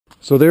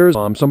So there's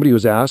somebody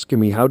was asking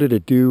me, how did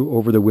it do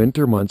over the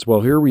winter months?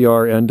 Well, here we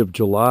are, end of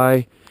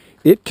July.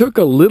 It took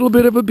a little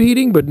bit of a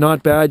beating, but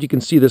not bad. You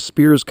can see the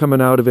spears coming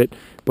out of it,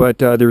 but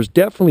there's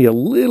definitely a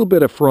little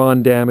bit of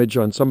frond damage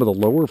on some of the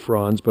lower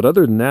fronds, but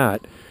other than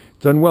that,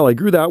 done well. I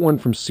grew that one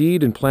from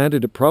seed and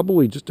planted it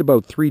probably just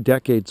about 3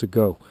 decades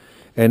ago,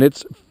 and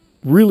it's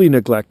really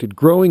neglected,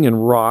 growing in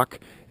rock.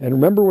 And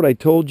remember what I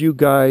told you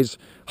guys,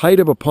 height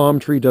of a palm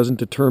tree doesn't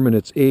determine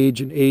its age,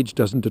 and age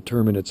doesn't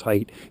determine its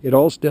height. It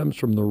all stems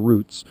from the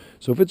roots.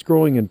 So if it's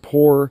growing in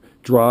poor,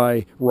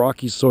 dry,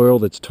 rocky soil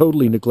that's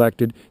totally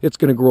neglected, it's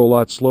going to grow a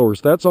lot slower.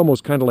 So that's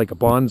almost kind of like a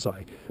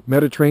bonsai.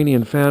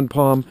 Mediterranean fan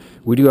palm,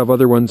 we do have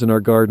other ones in our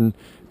garden.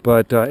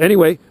 But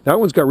anyway, that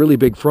one's got really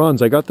big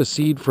fronds. I got the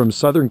seed from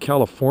Southern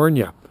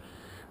California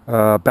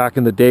back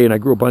in the day, and I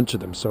grew a bunch of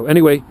them. So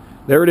anyway,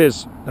 there it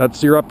is.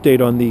 That's your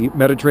update on the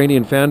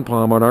Mediterranean fan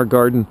palm on our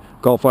garden,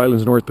 Gulf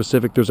Islands, North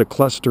Pacific. There's a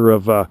cluster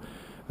of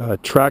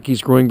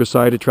trackies growing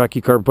beside it,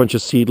 trachycarp, a bunch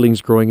of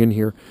seedlings growing in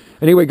here.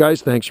 Anyway,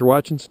 guys, thanks for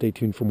watching. Stay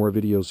tuned for more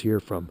videos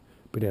here from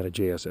Banana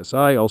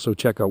JSSI. Also,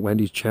 check out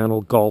Wendy's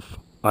channel, Gulf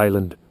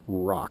Island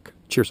Rock.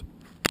 Cheers.